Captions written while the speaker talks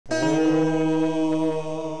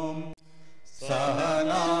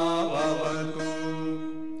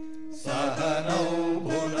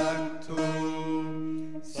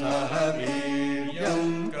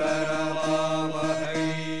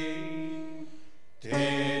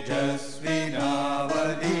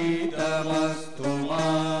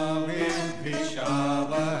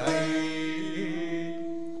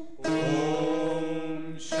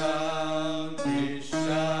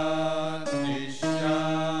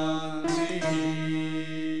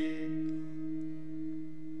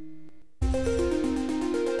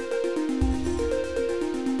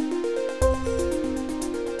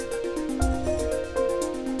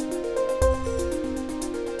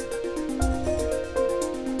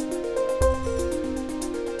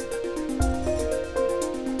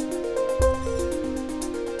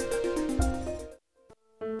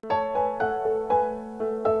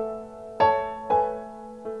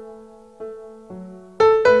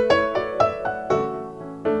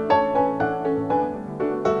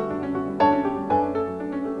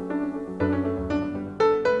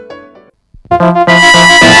Today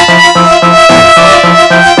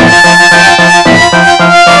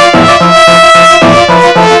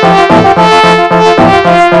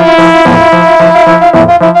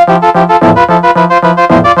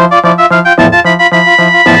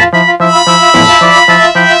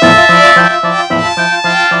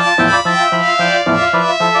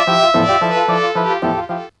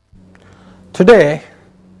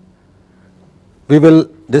we will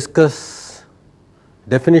discuss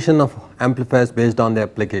definition of amplifiers based on the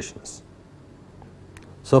applications.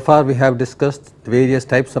 So far we have discussed various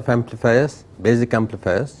types of amplifiers, basic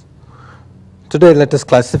amplifiers. Today let us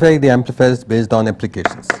classify the amplifiers based on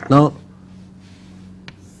applications. Now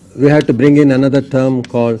we have to bring in another term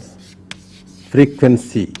called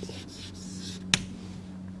frequency,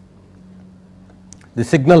 the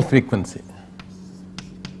signal frequency.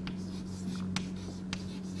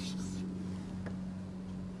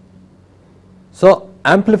 So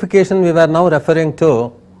amplification we were now referring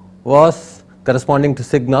to was corresponding to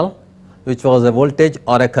signal, which was a voltage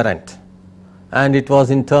or a current, and it was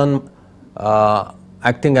in turn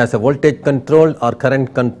acting as a voltage controlled or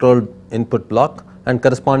current controlled input block, and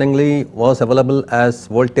correspondingly was available as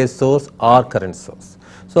voltage source or current source.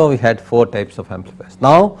 So we had 4 types of amplifiers.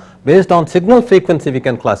 Now based on signal frequency we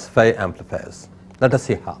can classify amplifiers. Let us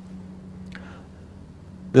see how.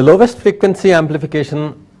 The lowest frequency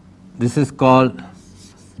amplification, this is called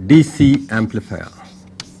DC amplifier.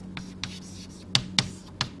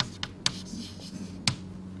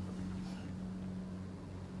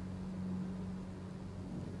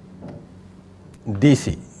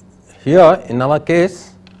 DC. Here in our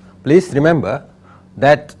case, please remember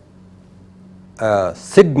that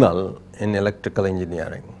signal in electrical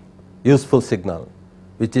engineering, useful signal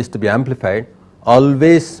which is to be amplified,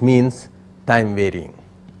 always means time varying.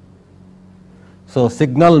 So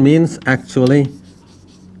signal means actually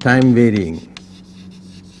time varying.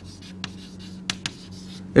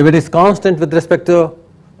 If it is constant with respect to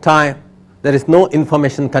time, there is no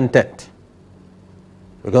information content,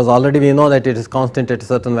 because already we know that it is constant at a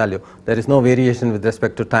certain value. There is no variation with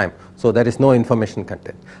respect to time, so there is no information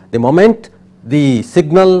content. The moment the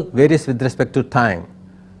signal varies with respect to time,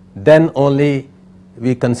 then only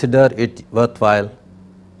we consider it worthwhile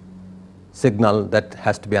signal that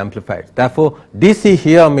has to be amplified. Therefore, DC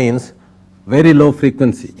here means very low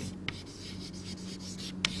frequency.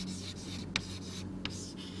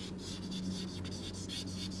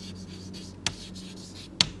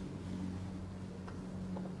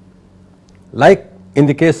 Like in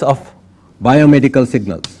the case of biomedical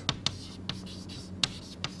signals.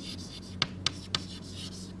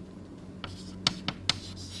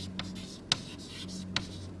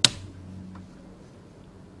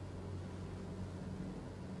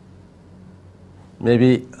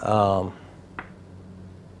 Maybe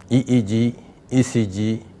EEG,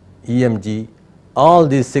 ECG, EMG, all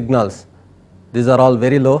these signals, these are all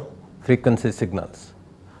very low frequency signals.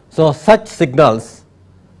 So such signals,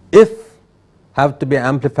 if have to be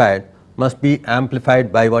amplified, must be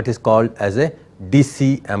amplified by what is called as a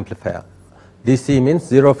DC amplifier. DC means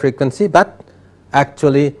zero frequency, but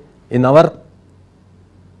actually in our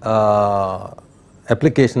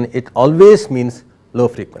application it always means low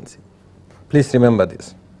frequency. Please remember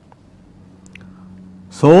this.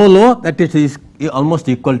 So low that it is almost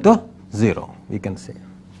equal to 0, we can say.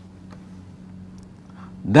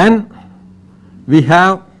 Then we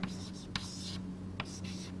have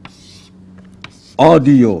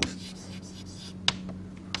audio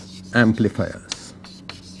amplifiers.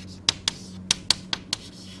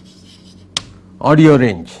 Audio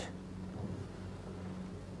range.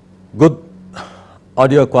 Good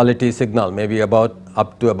audio quality signal, maybe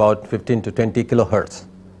up to about 15 to 20 kilohertz.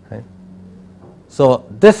 Right? So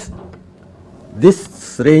this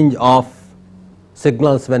range of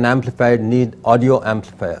signals when amplified need audio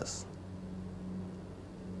amplifiers.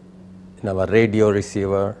 In our radio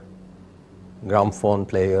receiver, gramophone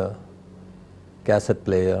player, cassette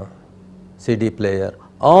player, CD player,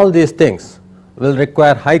 all these things will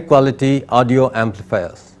require high quality audio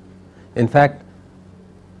amplifiers. In fact,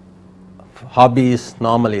 hobbies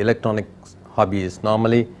normally, electronics hobbies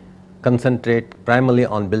normally concentrate primarily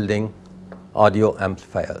on building audio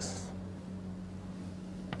amplifiers.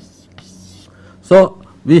 So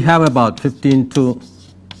we have about 15 to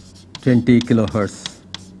 20 kilohertz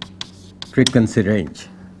frequency range.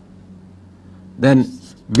 Then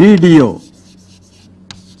video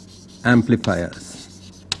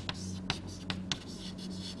amplifiers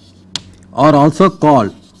are also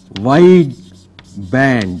called wide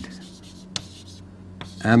band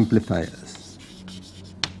amplifiers,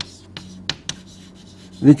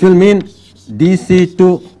 which will mean DC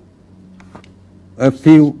to a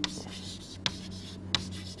few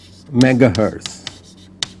megahertz.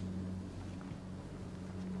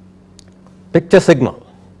 Picture signal,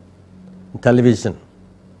 television.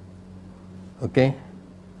 Okay,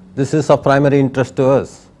 this is of primary interest to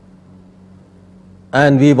us,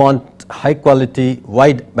 and we want high quality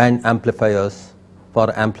wide band amplifiers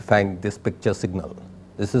for amplifying this picture signal.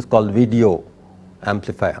 This is called video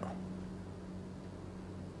amplifier.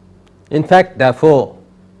 In fact, therefore,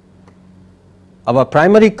 our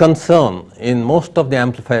primary concern in most of the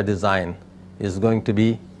amplifier design is going to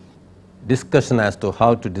be discussion as to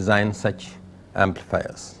how to design such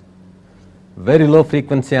amplifiers. Very low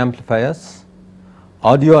frequency amplifiers,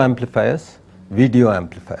 audio amplifiers, video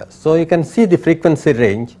amplifiers. So you can see the frequency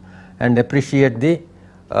range and appreciate the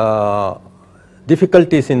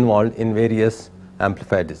difficulties involved in various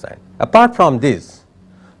amplifier design. Apart from this,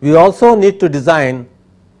 we also need to design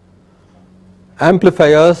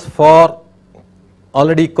amplifiers for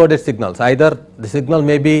already coded signals. Either the signal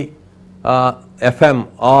may be FM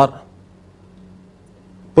or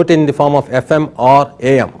put in the form of FM or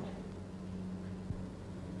AM.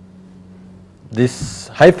 These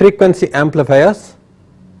high frequency amplifiers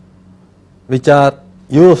which are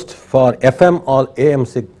used for FM or AM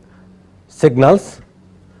signals,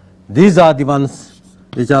 these are the ones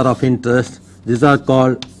which are of interest. These are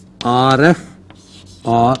called RF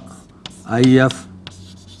or IF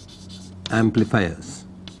amplifiers.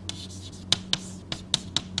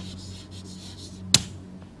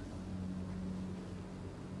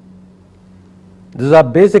 These are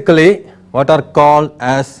basically what are called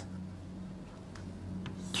as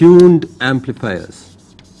tuned amplifiers.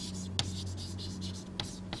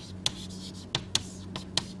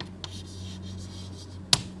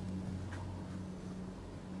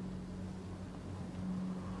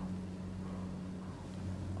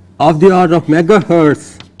 Of the order of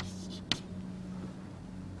megahertz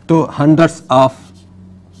to hundreds of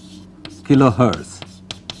kilohertz.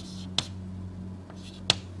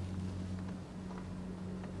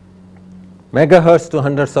 Megahertz to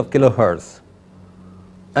hundreds of kilohertz.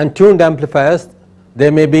 And tuned amplifiers,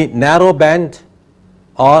 they may be narrow band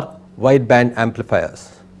or wide band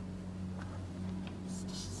amplifiers.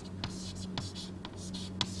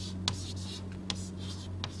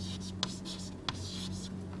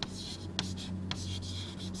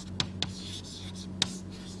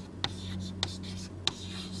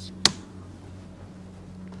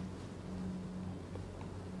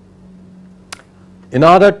 In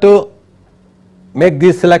order to make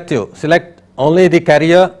these selective, select only the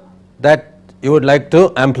carrier that you would like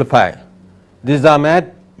to amplify. These are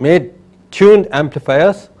made tuned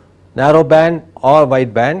amplifiers, narrow band or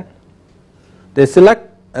wide band. They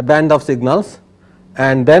select a band of signals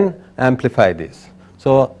and then amplify this.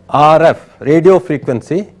 So RF, radio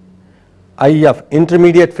frequency, IF,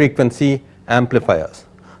 intermediate frequency amplifiers.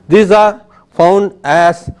 These are found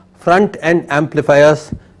as front end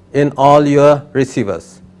amplifiers in all your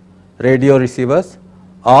receivers, radio receivers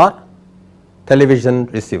or television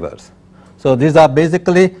receivers. So these are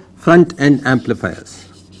basically front end amplifiers.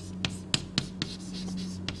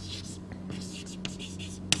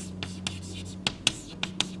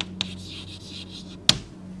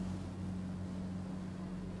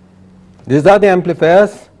 These are the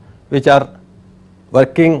amplifiers which are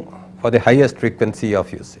working for the highest frequency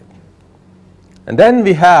of usage. And then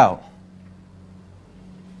we have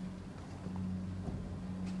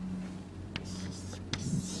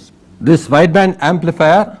this wideband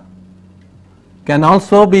amplifier can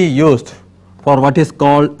also be used for what is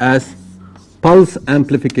called as pulse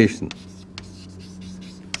amplification.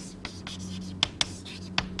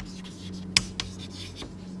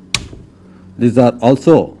 These are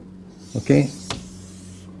also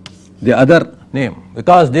the other name,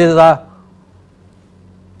 because these are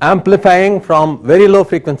amplifying from very low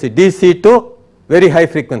frequency DC to very high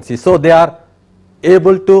frequency. So they are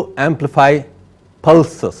able to amplify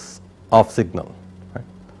pulses of signal. Right?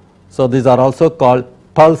 So these are also called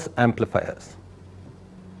pulse amplifiers.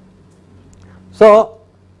 So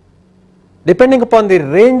depending upon the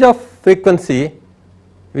range of frequency,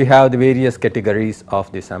 we have the various categories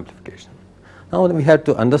of this amplification. Now we have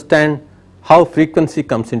to understand how frequency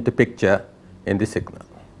comes into picture in the signal.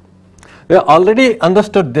 We have already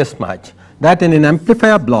understood this much, that in an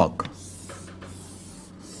amplifier block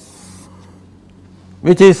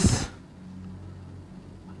which is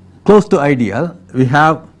close to ideal, we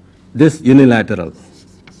have this unilateral.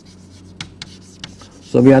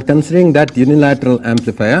 So we are considering that unilateral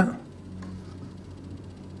amplifier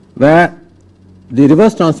where the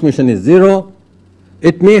reverse transmission is 0.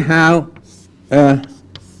 It may have a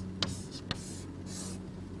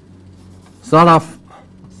sort of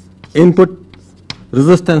input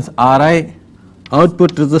resistance Ri,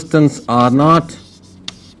 output resistance R naught.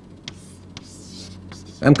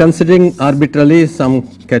 I am considering arbitrarily some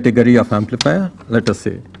category of amplifier, let us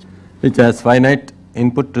say, which has finite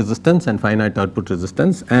input resistance and finite output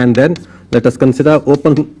resistance, and then let us consider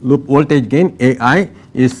open loop voltage gain AI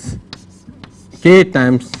is K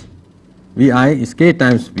times Vi is K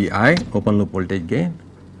times Vi, open loop voltage gain,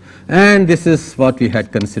 and this is what we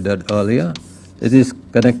had considered earlier. It is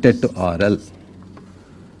connected to RL.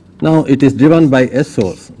 Now it is driven by a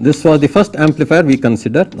source. This was the first amplifier we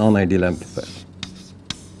considered, non-ideal amplifier.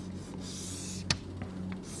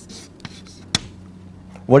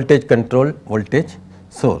 Voltage controlled voltage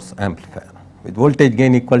source amplifier with voltage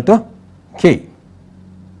gain equal to K.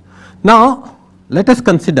 Now let us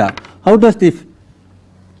consider how does the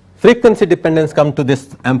frequency dependence come to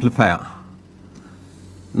this amplifier.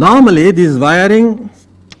 Normally this wiring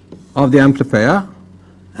of the amplifier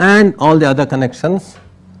and all the other connections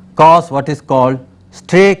cause what is called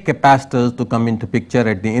stray capacitors to come into picture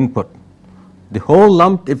at the input. The whole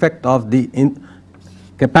lumped effect of the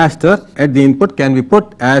capacitor at the input can be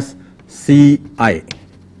put as Ci.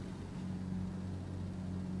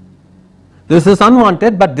 This is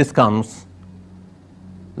unwanted, but this comes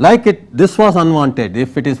like it. This was unwanted.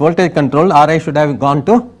 If it is voltage controlled, Ri should have gone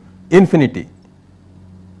to infinity,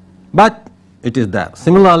 but it is there.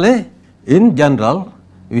 Similarly, in general,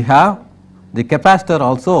 we have the capacitor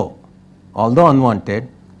also, although unwanted,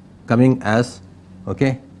 coming as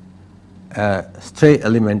a stray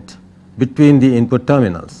element between the input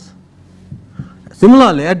terminals.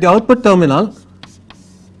 Similarly, at the output terminal,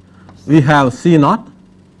 we have C naught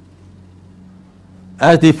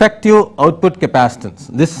as the effective output capacitance.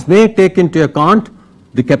 This may take into account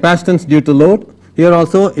the capacitance due to load. Here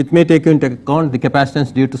also it may take into account the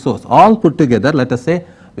capacitance due to source. All put together, let us say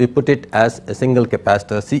we put it as a single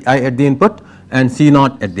capacitor Ci at the input and C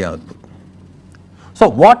naught at the output. So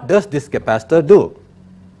what does this capacitor do?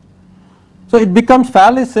 So it becomes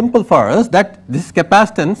fairly simple for us that this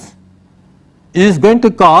capacitance is going to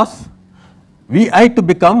cause Vi to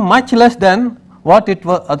become much less than what it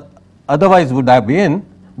was otherwise would have been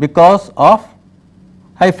because of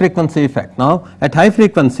high frequency effect. Now at high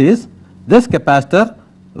frequencies, this capacitor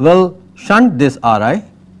will shunt this Ri,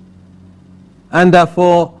 and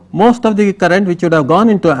therefore most of the current which would have gone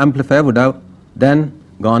into amplifier would have then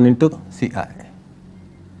gone into Ci.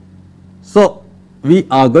 So we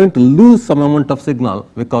are going to lose some amount of signal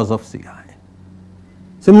because of Ci.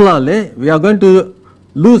 Similarly, we are going to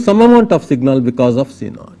lose some amount of signal because of C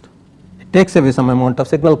naught. It takes away some amount of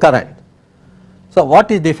signal current. So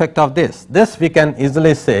what is the effect of this? This we can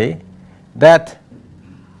easily say that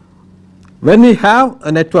when we have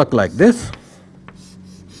a network like this,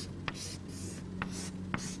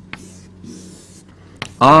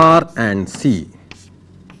 R and C,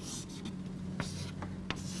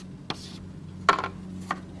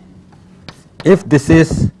 if this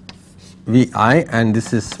is Vi and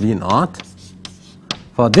this is V naught,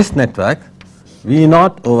 for this network V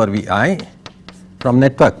naught over Vi from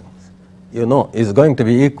network is going to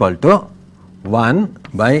be equal to 1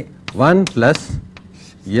 by 1 plus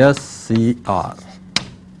SCR,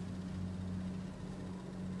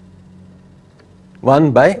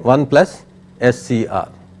 1 by 1 plus SCR.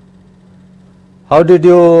 How did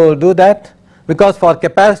you do that? Because for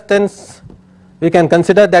capacitance we can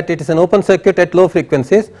consider that it is an open circuit at low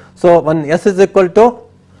frequencies. So when S is equal to,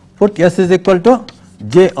 put S is equal to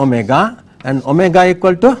j omega and omega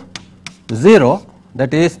equal to 0,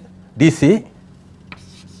 that is DC,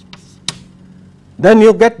 then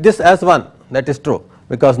you get this as 1, that is true,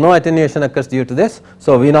 because no attenuation occurs due to this.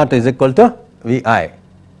 So V naught is equal to Vi.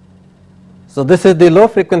 So this is the low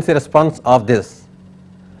frequency response of this.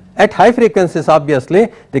 At high frequencies, obviously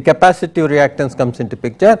the capacitive reactance comes into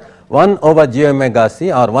picture, 1 over j omega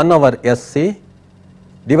C or 1 over SC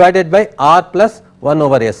divided by R plus 1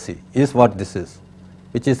 over SC is what this is,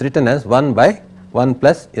 which is written as 1 by 1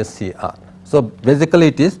 plus SCR. So basically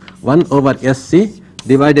it is 1 over SC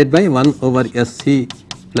divided by 1 over SC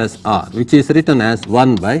plus R, which is written as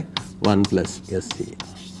 1 by 1 plus SC.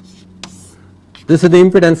 This is the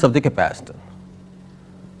impedance of the capacitor.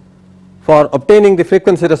 For obtaining the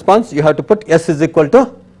frequency response, you have to put S is equal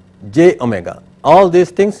to j omega. All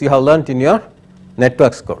these things you have learnt in your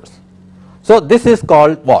networks course. So this is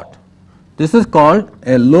called what? This is called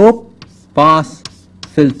a low pass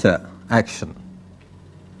filter action.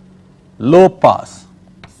 Low pass.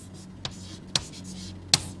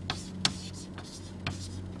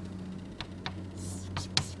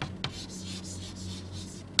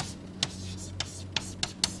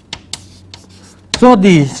 So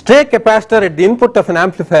the stray capacitor at the input of an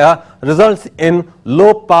amplifier results in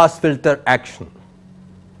low pass filter action.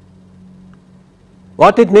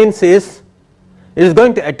 What it means is it is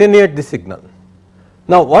going to attenuate the signal.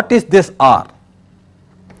 Now what is this R?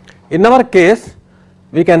 In our case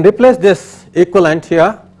we can replace this equivalent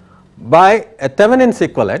here by a Thevenin's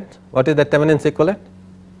equivalent. What is the Thevenin's equivalent?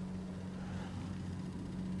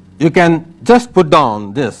 You can just put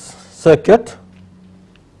down this circuit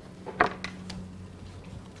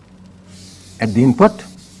at the input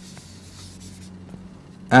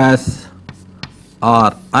as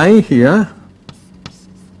Ri here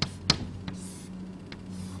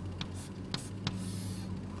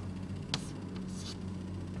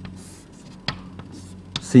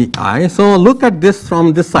Ci. So look at this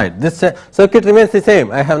from this side. This circuit remains the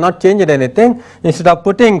same. I have not changed anything. Instead of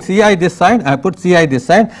putting Ci this side, I put Ci this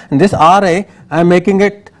side, and this Ra I am making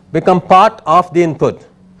it become part of the input.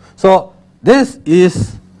 So this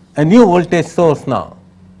is a new voltage source now,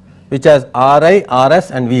 which has Ri,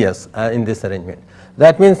 Rs and Vs in this arrangement.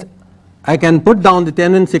 That means I can put down the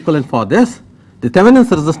Thevenin's equivalent for this. The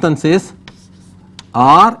Thevenin's resistance is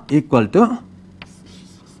R equal to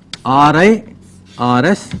Ri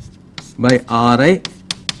Rs by Ri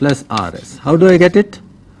plus Rs. How do I get it?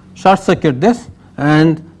 Short circuit this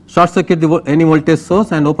and short circuit any voltage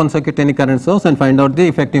source and open circuit any current source and find out the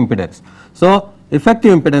effective impedance. So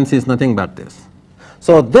effective impedance is nothing but this.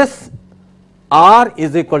 So this R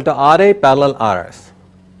is equal to Ra parallel Rs,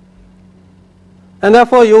 and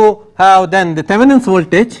therefore you have then the Thevenin's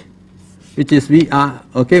voltage, which is V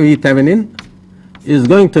Thevenin, is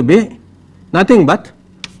going to be nothing but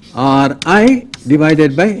Ri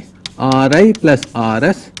divided by Ri plus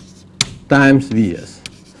Rs times Vs.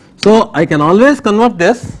 So I can always convert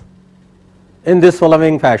this in this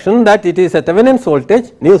following fashion, that it is a Thevenin's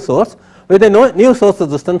voltage new source with a new source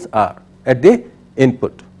resistance R at the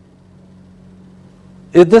input.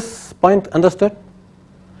 Is this point understood?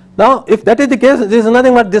 Now if that is the case, this is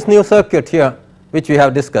nothing but this new circuit here which we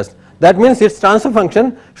have discussed. That means its transfer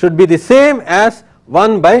function should be the same as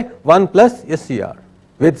 1 by 1 plus SCR,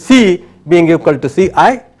 with C being equal to Ci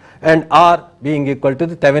and R being equal to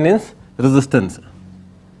the Thevenin's resistance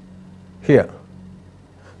here.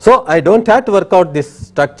 So I do not have to work out this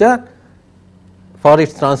structure for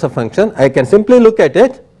its transfer function. I can simply look at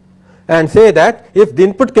it and say that if the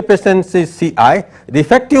input capacitance is Ci, the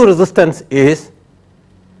effective resistance is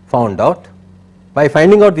found out by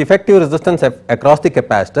finding out the effective resistance across the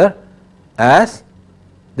capacitor as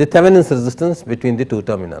the Thevenin's resistance between the two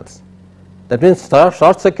terminals. That means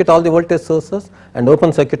short circuit all the voltage sources and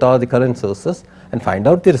open circuit all the current sources and find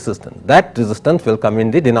out the resistance. That resistance will come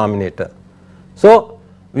in the denominator. So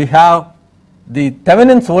we have the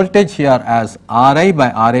Thevenin's voltage here as Ri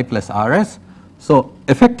by Ra plus Rs. So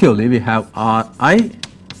effectively we have Ri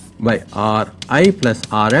by Ri plus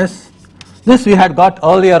Rs. This we had got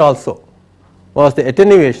earlier also, was the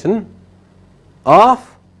attenuation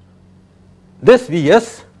of this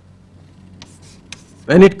Vs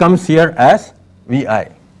when it comes here as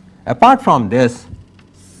Vi. Apart from this,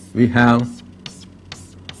 we have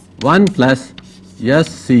 1 plus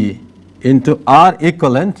Sc into R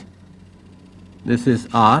equivalent. This is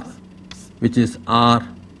R, which is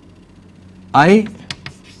Ri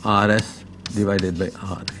Rs divided by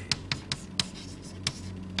Ra.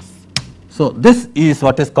 So this is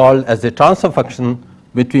what is called as the transfer function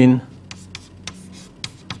between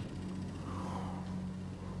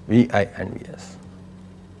Vi and Vs.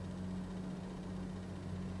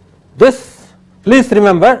 This, please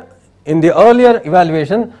remember, in the earlier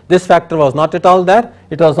evaluation this factor was not at all there,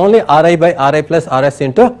 it was only Ri by Ra plus Rs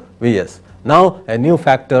into Vs. Now a new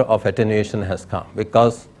factor of attenuation has come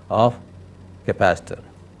because of capacitor,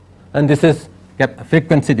 and this is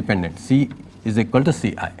frequency dependent. C is equal to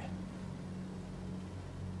Ci.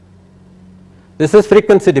 This is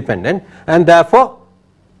frequency dependent, and therefore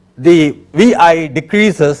the Vi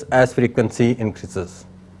decreases as frequency increases.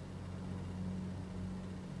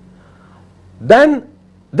 Then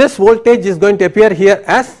this voltage is going to appear here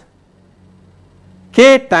as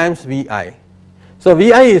K times Vi. So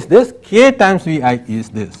Vi is this, K times Vi is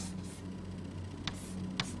this.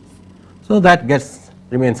 So that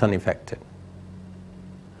remains unaffected.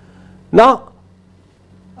 Now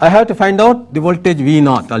I have to find out the voltage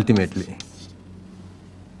V0 ultimately.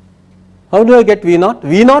 How do I get V0?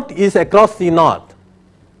 V0 is across C0.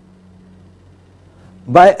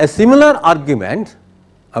 By a similar argument,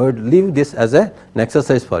 I would leave this as an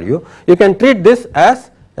exercise for you. You can treat this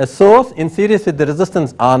as a source in series with the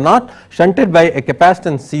resistance R0 shunted by a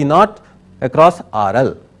capacitance C0 across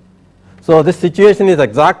RL. So this situation is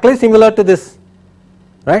exactly similar to this,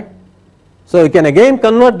 right? So, you can again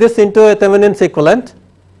convert this into a Thevenin's equivalent,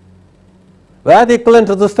 where the equivalent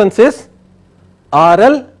resistance is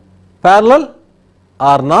RL parallel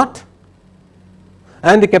R naught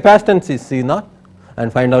and the capacitance is C naught,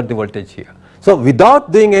 and find out the voltage here. So,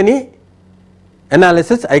 without doing any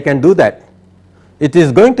analysis I can do that. It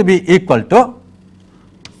is going to be equal to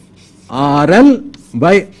RL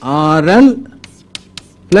by RL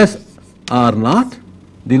plus R naught,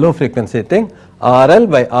 the low frequency thing, RL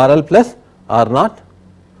by RL plus R naught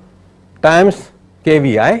times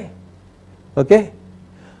KVI, okay.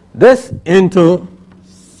 This into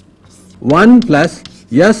 1 plus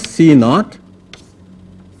SC naught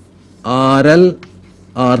RL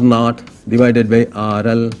R naught divided by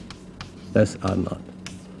RL plus R naught.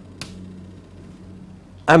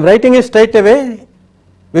 I am writing it straight away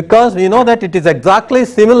because we know that it is exactly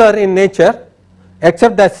similar in nature,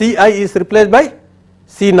 except that Ci is replaced by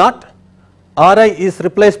C naught, Ri is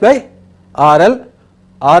replaced by RL,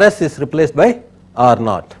 Rs is replaced by R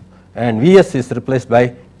naught, and Vs is replaced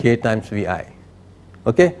by K times Vi.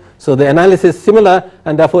 Okay. So, the analysis is similar,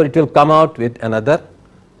 and therefore, it will come out with another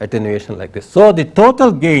attenuation like this. So, the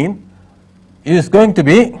total gain is going to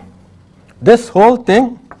be this whole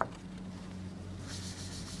thing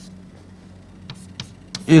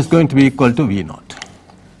is going to be equal to V naught.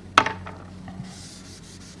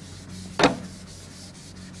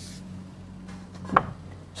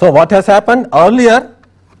 So, what has happened earlier,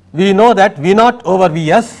 we know that V naught over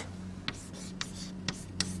Vs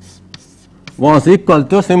was equal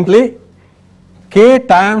to simply K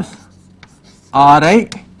times Ri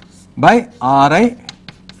by Ri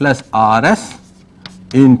plus Rs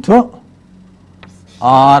into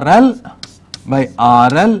RL by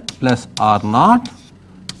RL plus R naught.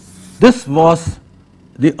 This was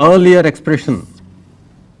the earlier expression.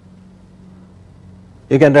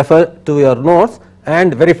 You can refer to your notes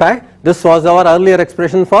and verify. This was our earlier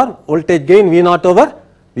expression for voltage gain V naught over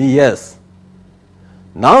Vs.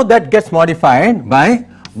 Now that gets modified by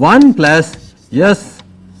 1 plus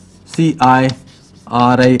SCI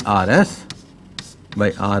Ri Rs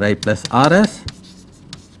by Ri plus Rs.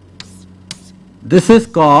 This is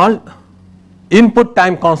called input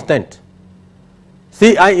time constant.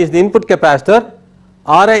 Ci is the input capacitor,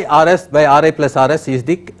 Ri Rs by Ri plus Rs is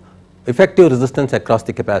the effective resistance across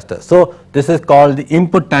the capacitor. So, this is called the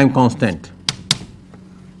input time constant.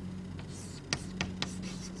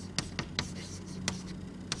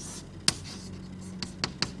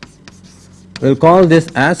 We will call this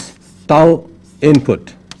as tau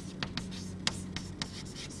input,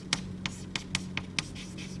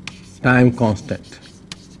 time constant.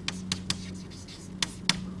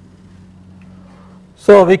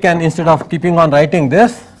 So, we can, instead of keeping on writing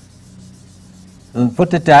this,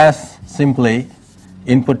 put it as simply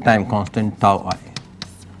input time constant tau I.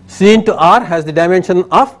 C into R has the dimension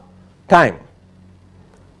of time.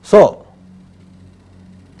 So,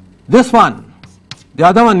 this one, the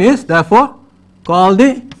other one is therefore called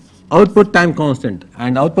the output time constant,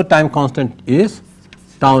 and output time constant is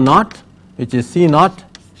tau naught, which is C naught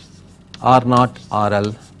R naught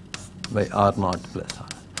RL by R naught plus R.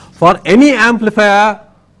 For any amplifier,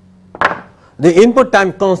 the input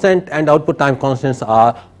time constant and output time constants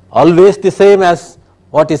are always the same as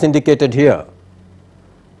what is indicated here.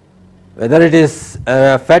 Whether it is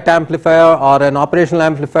a FET amplifier or an operational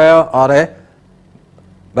amplifier or a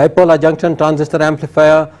bipolar junction transistor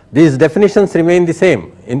amplifier, these definitions remain the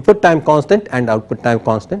same. Input time constant and output time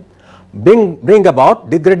constant bring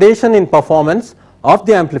about degradation in performance of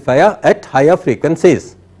the amplifier at higher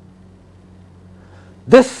frequencies.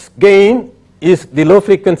 This gain is the low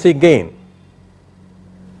frequency gain,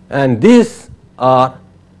 and these are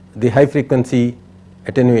the high frequency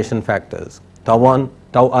attenuation factors tau 1,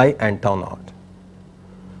 tau I and tau naught.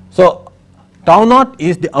 So, tau naught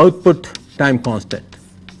is the output time constant.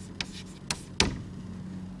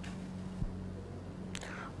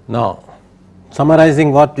 Now,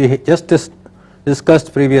 summarizing what we just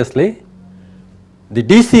discussed previously, the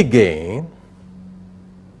DC gain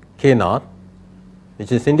K naught,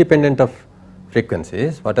 which is independent of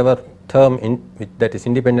frequencies, whatever term that is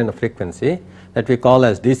independent of frequency, that we call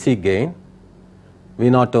as DC gain V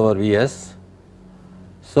naught over Vs.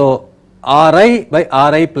 So, Ri by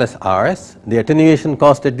Ri plus Rs, the attenuation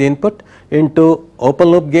cost at the input, into open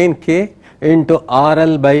loop gain K into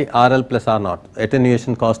RL by RL plus R naught,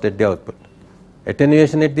 attenuation cost at the output,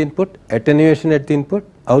 attenuation at the input, attenuation at the input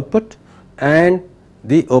output, and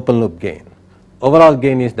the open loop gain. Overall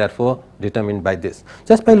gain is therefore determined by this.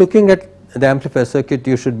 Just by looking at the amplifier circuit,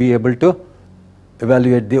 you should be able to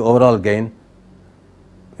evaluate the overall gain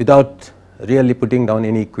without really putting down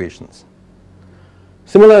any equations.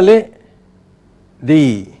 Similarly,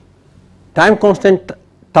 the time constant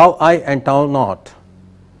tau I and tau naught,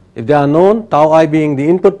 if they are known, tau I being the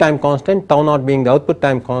input time constant, tau naught being the output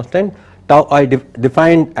time constant, tau I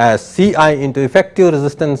defined as Ci into effective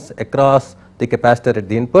resistance across the capacitor at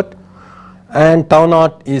the input, and tau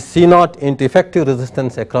naught is C naught into effective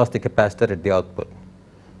resistance across the capacitor at the output.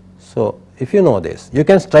 So, if you know this, you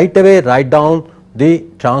can straight away write down the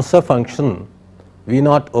transfer function V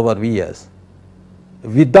naught over Vs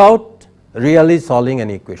without really solving an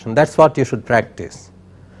equation. That is what you should practice.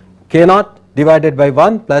 K naught divided by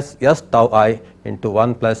 1 plus S tau I into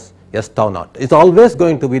 1 plus S tau naught is always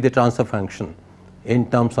going to be the transfer function in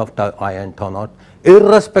terms of tau I and tau naught,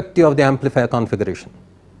 irrespective of the amplifier configuration,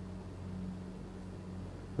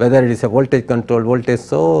 whether it is a voltage controlled voltage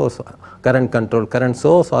source, current controlled current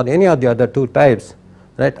source, or any of the other two types,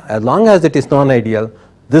 right. As long as it is non-ideal,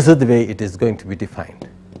 this is the way it is going to be defined.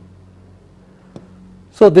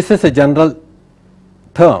 So, this is a general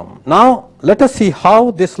term. Now, let us see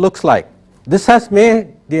how this looks like. This has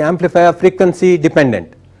made the amplifier frequency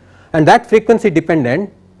dependent, and that frequency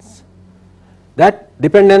dependence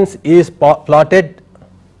is plotted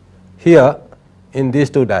here in these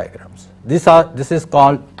two diagrams. This is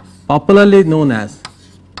called, popularly known as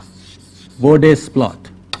Bode's plot.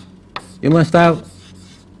 You must have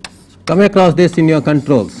come across this in your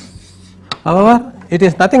controls. However, it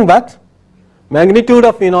is nothing but magnitude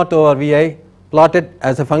of V naught over Vi plotted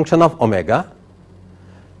as a function of omega,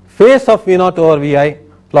 phase of V naught over Vi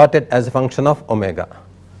plotted as a function of omega.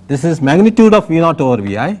 This is magnitude of V naught over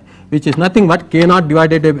Vi, which is nothing but K naught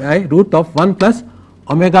divided by root of 1 plus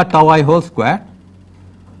omega tau I whole square,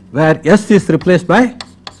 where S is replaced by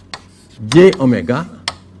j omega,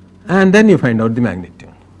 and then you find out the magnitude.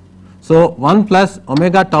 So, 1 plus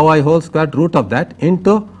omega tau I whole squared root of that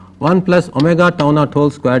into 1 plus omega tau naught whole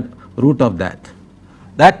squared root of that.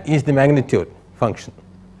 That is the magnitude function.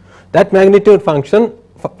 That magnitude function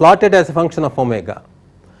plotted as a function of omega.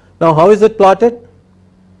 Now, how is it plotted?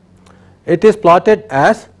 It is plotted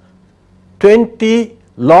as 20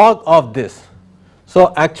 log of this.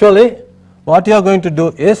 So, actually what you are going to do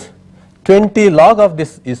is 20 log of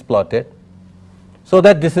this is plotted, so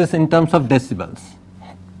that this is in terms of decibels.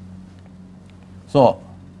 So,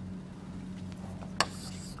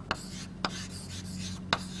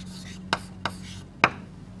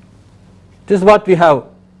 this is what we have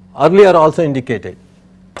earlier also indicated,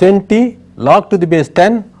 20 log to the base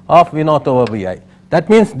 10 of V naught over Vi. That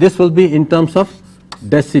means this will be in terms of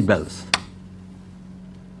decibels.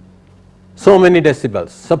 So many decibels.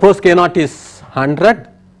 Suppose K naught is 100,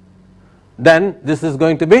 then this is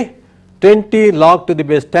going to be 20 log to the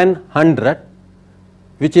base 10 100,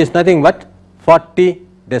 which is nothing but 40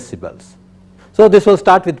 decibels. So, this will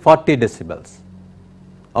start with 40 decibels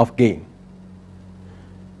of gain.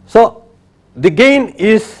 So, the gain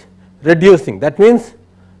is reducing, that means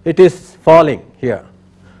it is falling here.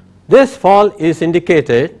 This fall is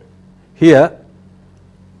indicated here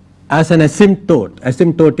as an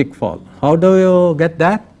asymptotic fall. How do you get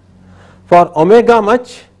that? For omega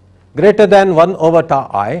much greater than 1 over tau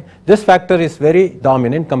I, this factor is very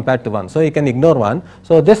dominant compared to 1. So, you can ignore 1.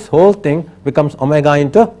 So, this whole thing becomes omega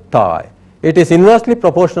into tau I. It is inversely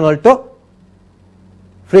proportional to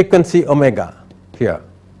frequency omega here.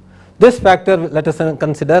 This factor, let us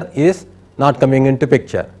consider, is not coming into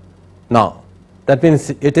picture now. That means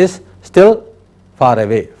it is still far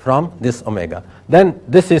away from this omega. Then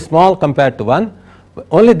this is small compared to 1,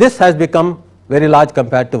 only this has become very large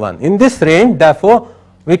compared to 1. In this range, therefore,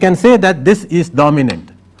 we can say that this is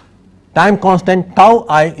dominant. Time constant tau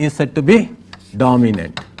I is said to be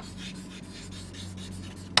dominant.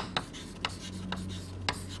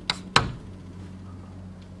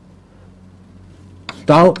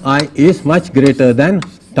 Tau I is much greater than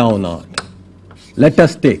tau naught. Let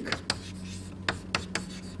us take,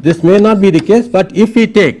 this may not be the case, but if we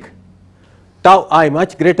take tau I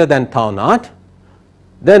much greater than tau naught,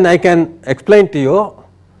 then I can explain to you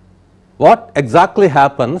what exactly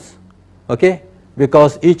happens, okay,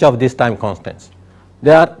 because each of these time constants,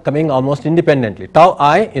 they are coming almost independently. Tau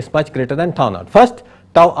I is much greater than tau naught. First,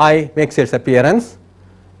 tau I makes its appearance,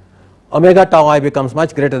 omega tau I becomes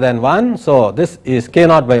much greater than 1. So, this is K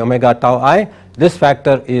naught by omega tau I, this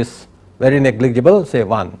factor is very negligible, say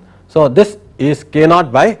 1. So, this is K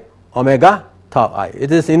naught by omega tau I,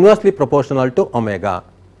 it is inversely proportional to omega.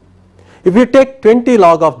 If you take 20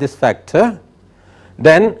 log of this factor,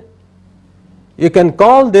 then you can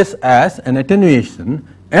call this as an attenuation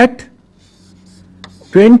at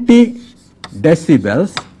 20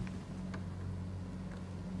 decibels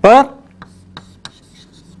per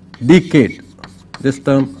decade. This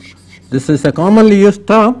term, this is a commonly used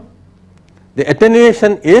term, the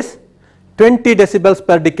attenuation is 20 decibels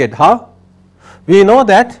per decade. How? We know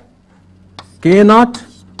that k naught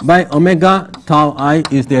by omega tau I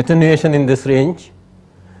is the attenuation in this range,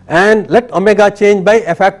 and let omega change by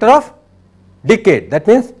a factor of decade, that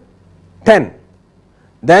means 10.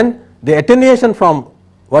 Then the attenuation from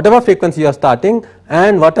whatever frequency you are starting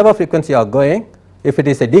and whatever frequency you are going, if it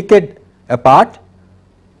is a decade apart,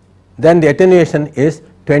 then the attenuation is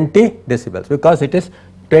 20 decibels, because it is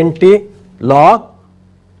 20 log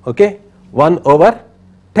 1 over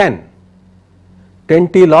 10.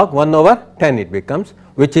 20 log 1 over 10 it becomes,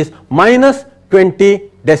 which is minus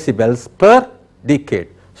 20 decibels per decade.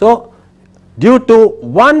 So, due to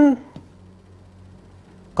one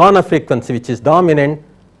corner frequency which is dominant,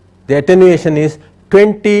 the attenuation is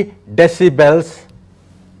 20 decibels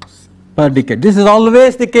per decade. This is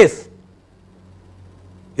always the case,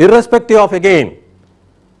 irrespective of again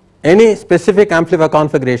any specific amplifier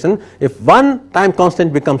configuration. If one time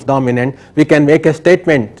constant becomes dominant, we can make a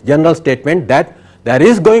statement, general statement, that there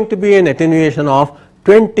is going to be an attenuation of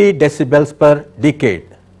 20 decibels per decade,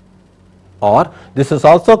 or this is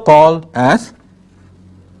also called as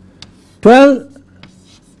 12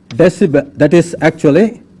 decibel, that is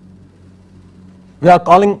actually we are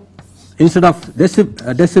calling, instead of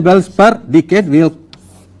decibels per decade, we will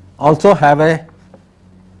also have a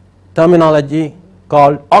terminology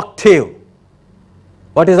called octave.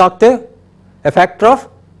 What is octave? A factor of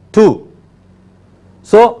 2.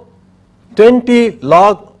 So, 20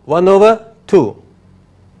 log 1 over 2,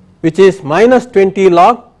 which is minus 20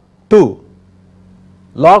 log 2.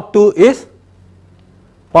 Log 2 is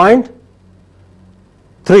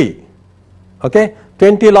 0.3. Okay,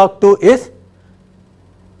 20 log 2 is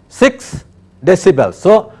 6 decibels.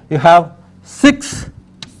 So, you have 6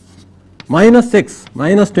 minus 6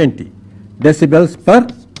 minus 20 decibels per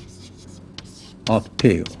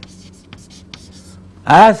octave.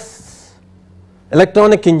 As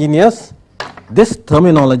electronic engineers, this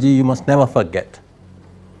terminology you must never forget.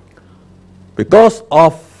 Because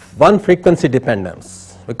of one frequency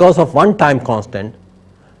dependence, because of one time constant,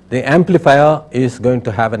 the amplifier is going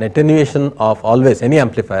to have an attenuation of, always any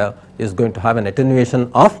amplifier is going to have an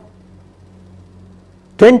attenuation of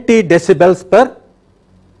 20 decibels per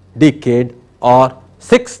decade or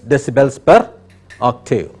 6 decibels per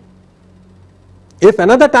octave. If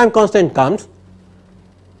another time constant comes,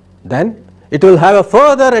 then it will have a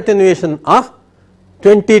further attenuation of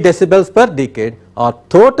 20 decibels per decade, or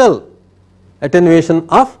total attenuation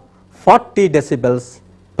of 40 decibels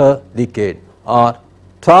per decade, or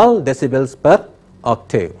 12 decibels per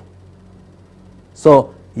octave.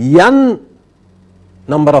 So, n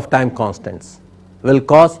number of time constants will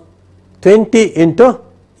cause 20 into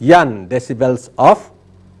n decibels of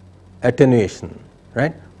attenuation,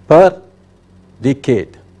 right, per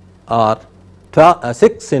decade, or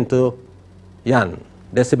 6 into n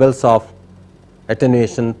decibels of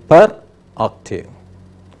attenuation per octave.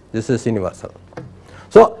 This is universal.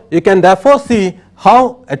 So, you can therefore see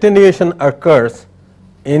how attenuation occurs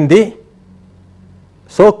in the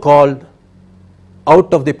so called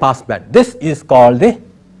out of the pass band. This is called the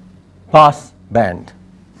pass band.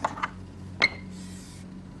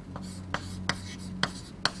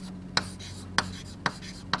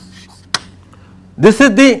 This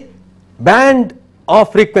is the band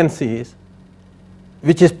of frequencies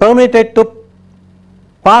which is permitted to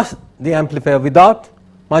pass the amplifier without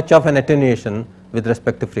much of an attenuation with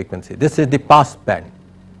respect to frequency. This is the pass band.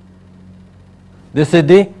 This is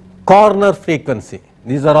the corner frequency.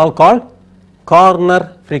 These are all called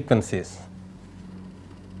corner frequencies.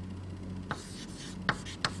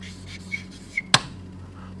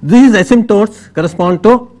 These asymptotes correspond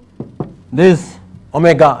to these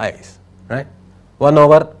omega i's, right, 1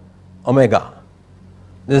 over omega.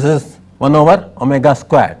 This is 1 over omega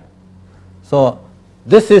squared. So,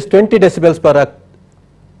 this is 20 decibels per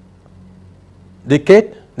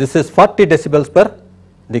decade, this is 40 decibels per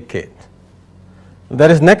decade. There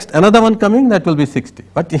is next another one coming, that will be 60,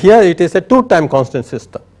 but here it is a 2 time constant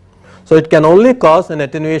system. So, it can only cause an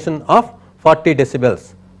attenuation of 40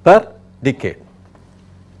 decibels per decade.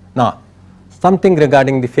 Now, something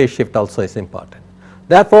regarding the phase shift also is important.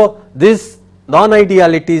 Therefore, these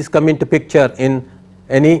non-idealities come into picture in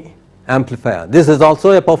any amplifier. This is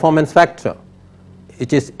also a performance factor.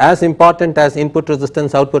 It is as important as input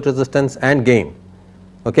resistance, output resistance and gain.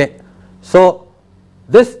 Okay. So,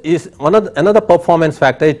 this is another performance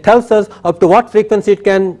factor. It tells us up to what frequency it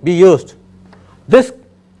can be used. This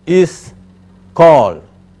is called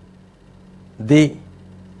the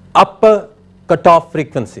upper cutoff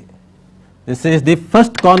frequency. This is the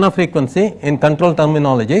first corner frequency in control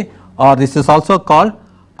terminology, or this is also called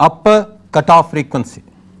upper cutoff frequency.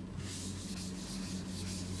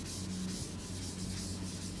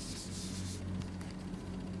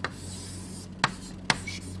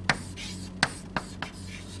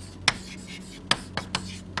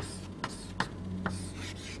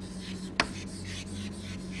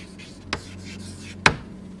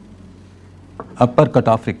 Upper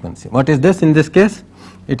cutoff frequency. What is this in this case?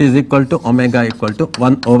 It is equal to omega equal to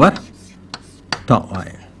 1 over tau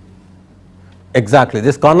I. Exactly,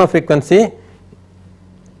 this corner frequency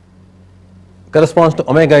corresponds to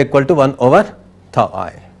omega equal to 1 over tau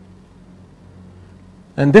I,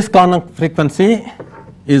 and this corner frequency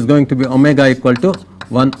is going to be omega equal to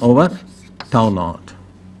 1 over tau naught.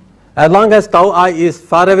 As long as tau I is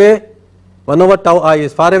far away, 1 over tau I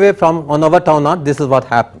is far away from 1 over tau naught, this is what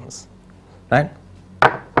happens, right?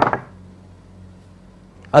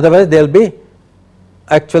 Otherwise they will be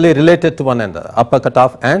actually related to one another, upper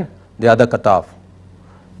cutoff and the other cutoff.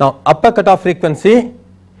 Now upper cutoff frequency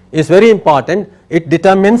is very important, it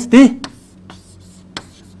determines the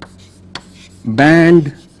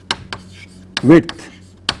band width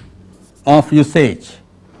of usage.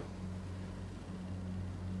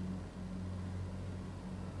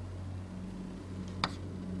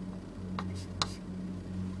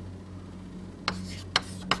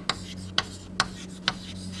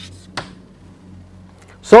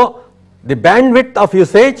 So the bandwidth of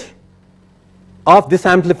usage of this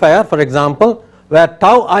amplifier, for example, where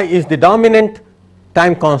tau I is the dominant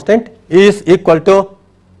time constant, is equal to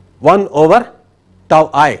 1 over tau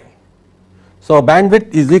I. So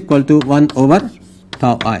bandwidth is equal to 1 over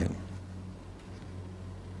tau I.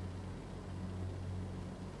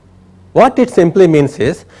 What it simply means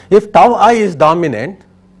is, if tau I is dominant,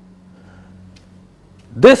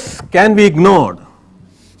 this can be ignored.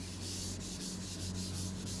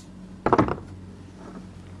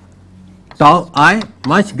 Tau I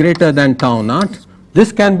much greater than tau naught,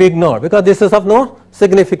 this can be ignored because this is of no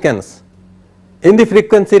significance in the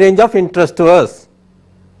frequency range of interest to us.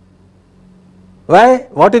 Why?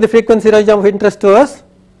 What is the frequency range of interest to us?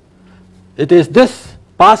 It is this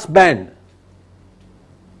pass band,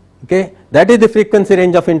 okay, that is the frequency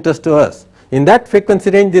range of interest to us. In that frequency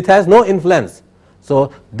range it has no influence.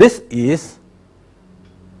 So this is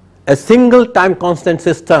a single time constant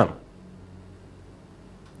system.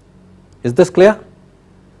 Is this clear?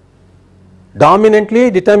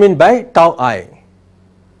 Dominantly determined by tau I.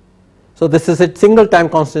 So this is a single time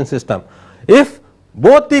constant system. If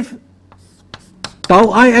both the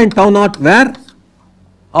tau I and tau naught were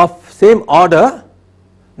of same order,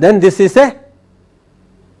 then this is a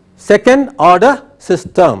second order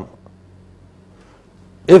system.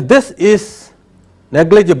 If this is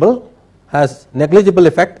negligible, has negligible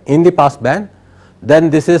effect in the pass band,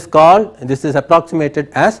 then this is called, this is approximated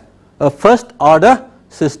as a first order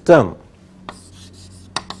system.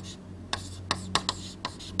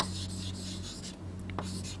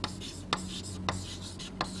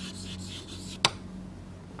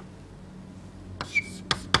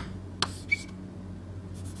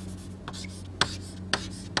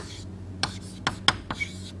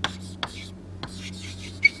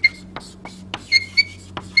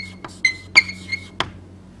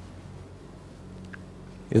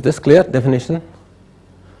 Is this clear definition?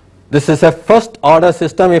 This is a first order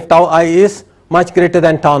system if tau I is much greater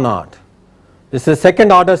than tau naught. This is a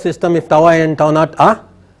second order system if tau I and tau naught are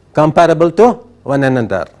comparable to one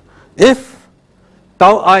another. If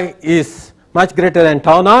tau I is much greater than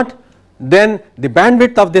tau naught, then the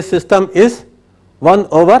bandwidth of this system is 1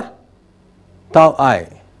 over tau I.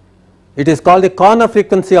 It is called the corner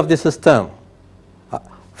frequency of the system,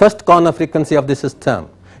 first corner frequency of the system.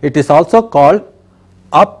 It is also called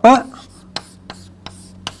upper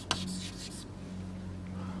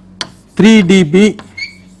 3 dB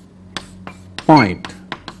point.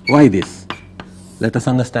 Why this? Let us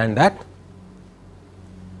understand that.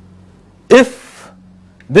 If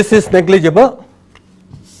this is negligible,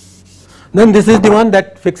 then this is the one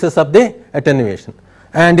that fixes up the attenuation,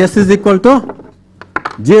 and S is equal to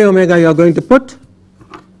j omega you are going to put,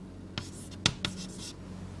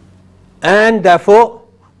 and therefore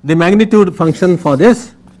the magnitude function for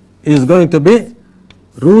this is going to be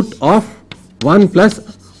root of 1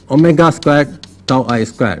 plus omega squared tau I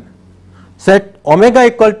squared. Set omega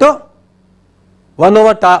equal to 1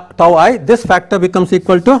 over tau I, this factor becomes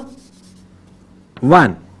equal to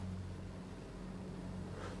 1.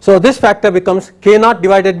 So this factor becomes k naught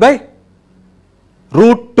divided by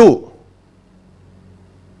root 2,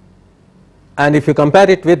 and if you compare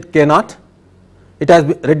it with k naught, it has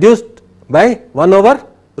reduced by 1 over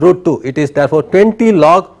root 2. It is therefore 20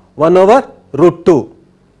 log 1 over root 2,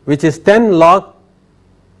 which is 10 log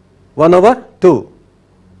 1 over 2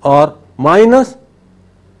 or minus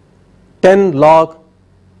 10 log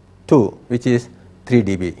 2, which is 3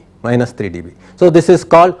 dB, minus 3 dB. So, this is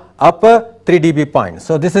called upper 3 dB point.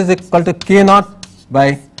 So, this is equal to k naught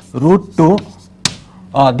by root 2.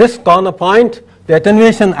 This corner point, the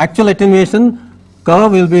attenuation, actual attenuation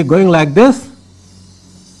curve will be going like this.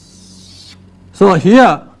 So,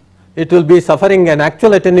 here it will be suffering an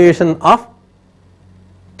actual attenuation of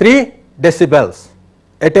 3 decibels.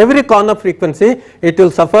 At every corner frequency, it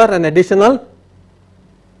will suffer an additional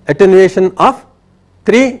attenuation of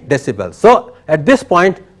 3 decibels. So, at this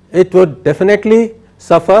point, it would definitely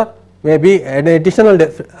suffer maybe an additional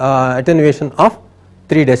attenuation of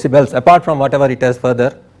 3 decibels apart from whatever it has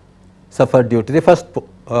further suffered due to the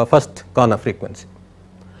first corner frequency.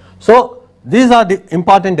 So, these are the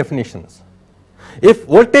important definitions. If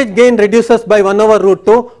voltage gain reduces by 1 over root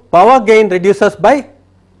 2, power gain reduces by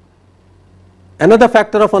another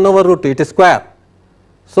factor of 1 over root 2, it is square.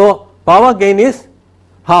 So, power gain is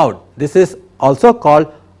how? This is also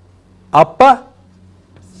called upper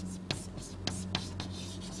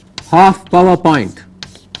half power point.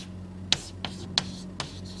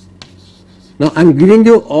 Now, I am giving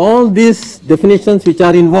you all these definitions which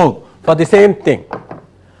are in vogue for the same thing.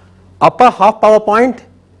 Upper half power point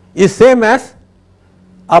is same as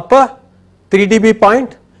upper 3 dB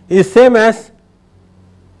point is same as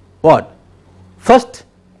what? First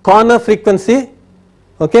corner frequency.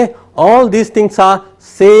 Okay, all these things are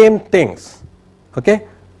same things, okay,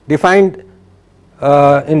 defined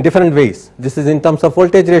in different ways. This is in terms of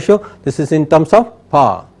voltage ratio, this is in terms of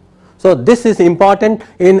power. So, this is important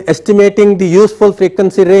in estimating the useful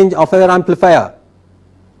frequency range of our amplifier.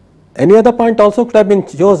 Any other point also could have been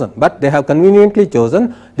chosen, but they have conveniently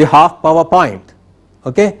chosen the half power point,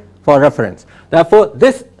 okay, for reference. Therefore,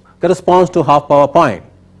 this corresponds to half power point,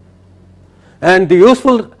 and the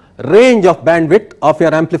useful range of bandwidth of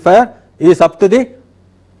your amplifier is up to the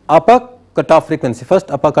upper cutoff frequency,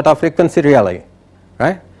 first upper cutoff frequency really,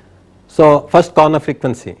 right. So, first corner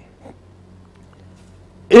frequency.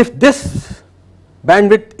 If this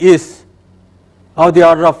bandwidth is of the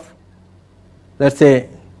order of, let us say,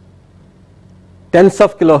 tens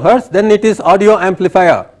of kilohertz, then it is audio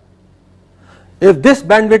amplifier. If this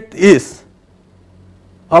bandwidth is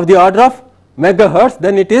of the order of megahertz,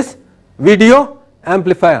 then it is video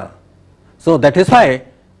amplifier. So, that is why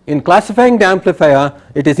in classifying the amplifier,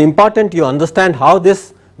 it is important you understand how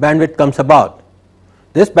this bandwidth comes about.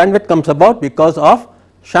 This bandwidth comes about because of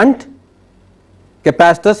shunt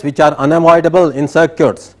capacitors which are unavoidable in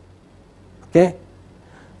circuits, okay.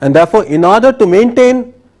 And therefore, in order to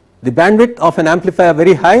maintain the bandwidth of an amplifier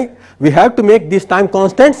very high, we have to make these time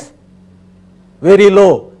constants very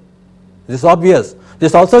low. This is obvious.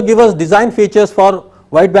 This also gives us design features for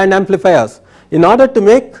wideband amplifiers. In order to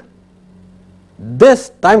make this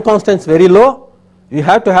time constants very low, we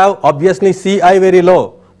have to have obviously Ci very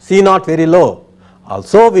low, C naught very low.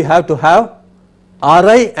 Also, we have to have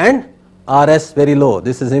Ri and Rs very low.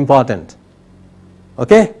 This is important,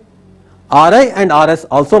 okay. Ri and Rs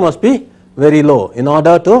also must be very low in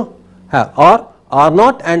order to have, or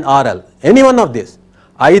R0 and RL, any one of these,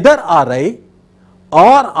 either Ri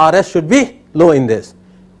or Rs should be low in this.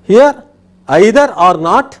 Here either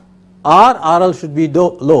R0 or RL should be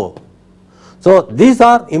low. So, these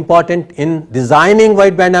are important in designing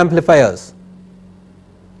wideband amplifiers.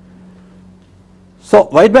 So,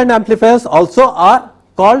 wideband amplifiers also are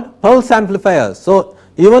called pulse amplifiers. So,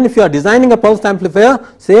 even if you are designing a pulse amplifier,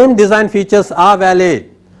 same design features are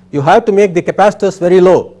valid. You have to make the capacitors very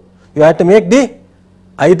low. You have to make the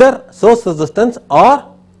either source resistance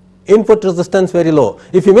or input resistance very low.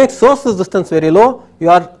 If you make source resistance very low, you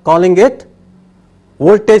are calling it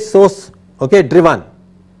voltage source, okay, driven.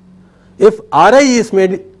 If Ri is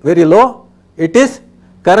made very low, it is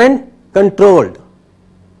current controlled.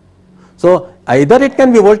 So, either it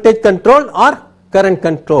can be voltage controlled or current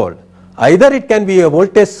controlled, either it can be a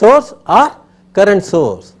voltage source or current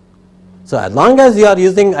source. So, as long as you are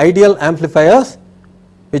using ideal amplifiers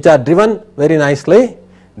which are driven very nicely,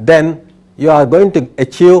 then you are going to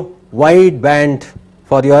achieve wide band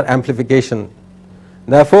for your amplification.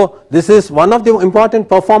 Therefore, this is one of the important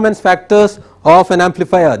performance factors of an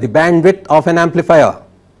amplifier, the bandwidth of an amplifier,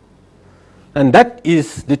 and that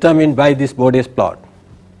is determined by this Bode's plot.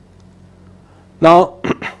 Now,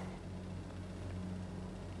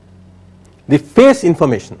 the phase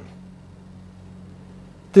information,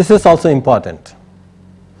 this is also important.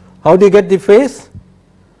 How do you get the phase?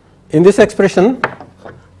 In this expression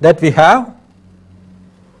that we have,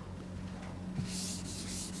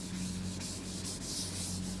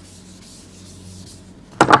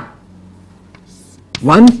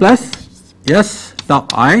 1 plus s tau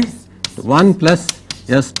I to 1 plus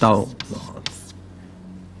s tau naught.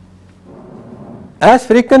 As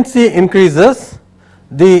frequency increases,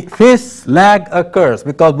 the phase lag occurs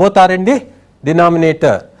because both are in the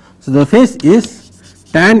denominator. So, the phase is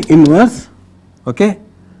tan inverse, okay,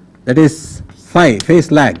 that is phi,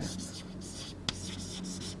 phase lag,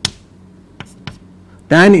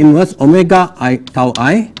 tan inverse omega I tau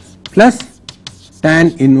I plus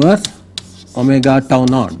tan inverse omega tau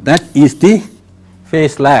naught. That is the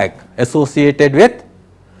phase lag associated with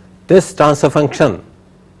this transfer function.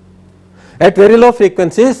 At very low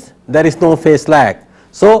frequencies, there is no phase lag.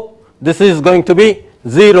 So, this is going to be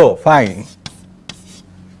 0 phi.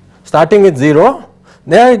 Starting with 0,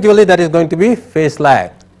 gradually there is going to be phase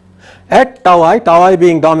lag. At tau I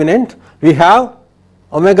being dominant, we have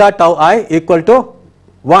omega tau I equal to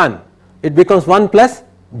 1. It becomes 1 plus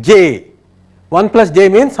j. 1 plus j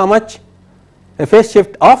means how much? A phase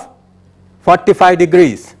shift of 45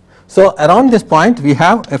 degrees. So, around this point we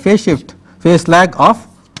have a phase shift, phase lag of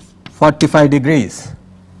 45 degrees.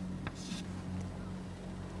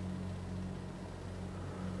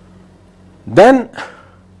 Then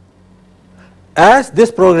as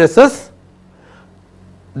this progresses,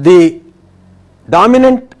 the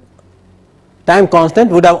dominant time constant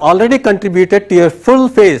would have already contributed to a full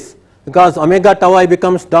phase, because omega tau I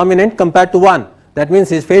becomes dominant compared to 1. That means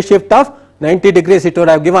his phase shift of 90 degrees it would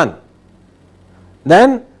have given.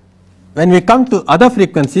 Then when we come to other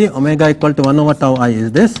frequency, omega equal to 1 over tau I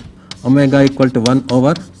is this, omega equal to 1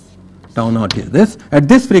 over tau naught is this. At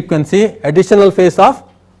this frequency, additional phase of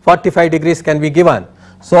 45 degrees can be given.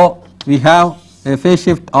 So, we have a phase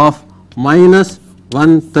shift of minus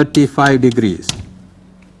 135 degrees.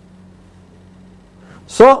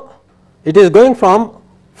 So, it is going from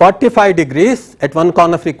 45 degrees at one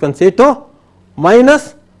corner frequency to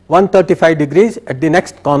minus 135 degrees at the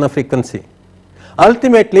next corner frequency.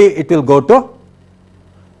 Ultimately, it will go to,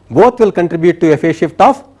 both will contribute to a phase shift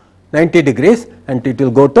of 90 degrees and it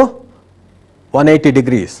will go to 180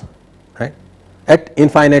 degrees, right, at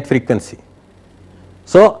infinite frequency.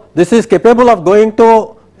 So, this is capable of going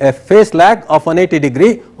to a phase lag of 180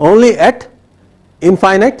 degree only at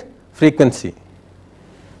infinite frequency.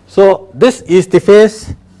 So, this is the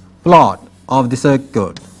phase plot of the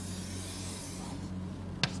circuit.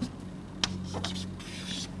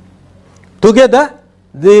 Together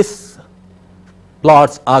these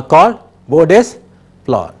plots are called Bode's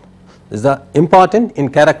plot. These are important in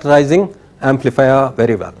characterizing amplifier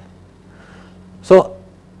very well. So,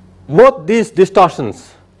 both these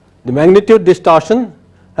distortions, the magnitude distortion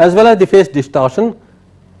as well as the phase distortion,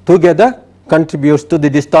 together contributes to the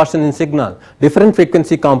distortion in signal. Different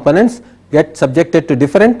frequency components get subjected to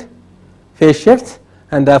different phase shifts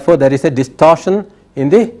and therefore, there is a distortion in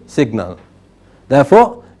the signal.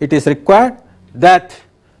 Therefore, it is required that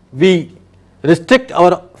we restrict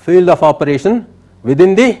our field of operation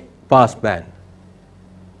within the pass band.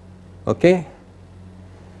 Okay.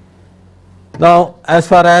 Now, as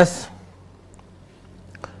far as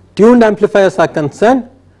tuned amplifiers are concerned,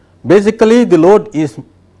 basically the load is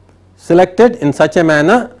selected in such a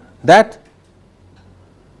manner that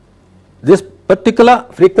this particular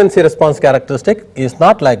frequency response characteristic is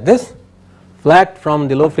not like this, flat from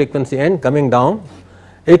the low frequency end coming down.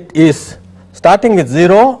 It is starting with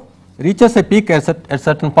 0, reaches a peak at a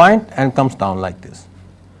certain point and comes down like this.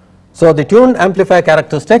 So, the tuned amplifier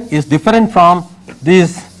characteristic is different from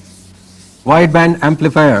these wideband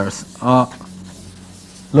amplifiers or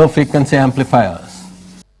low frequency amplifiers.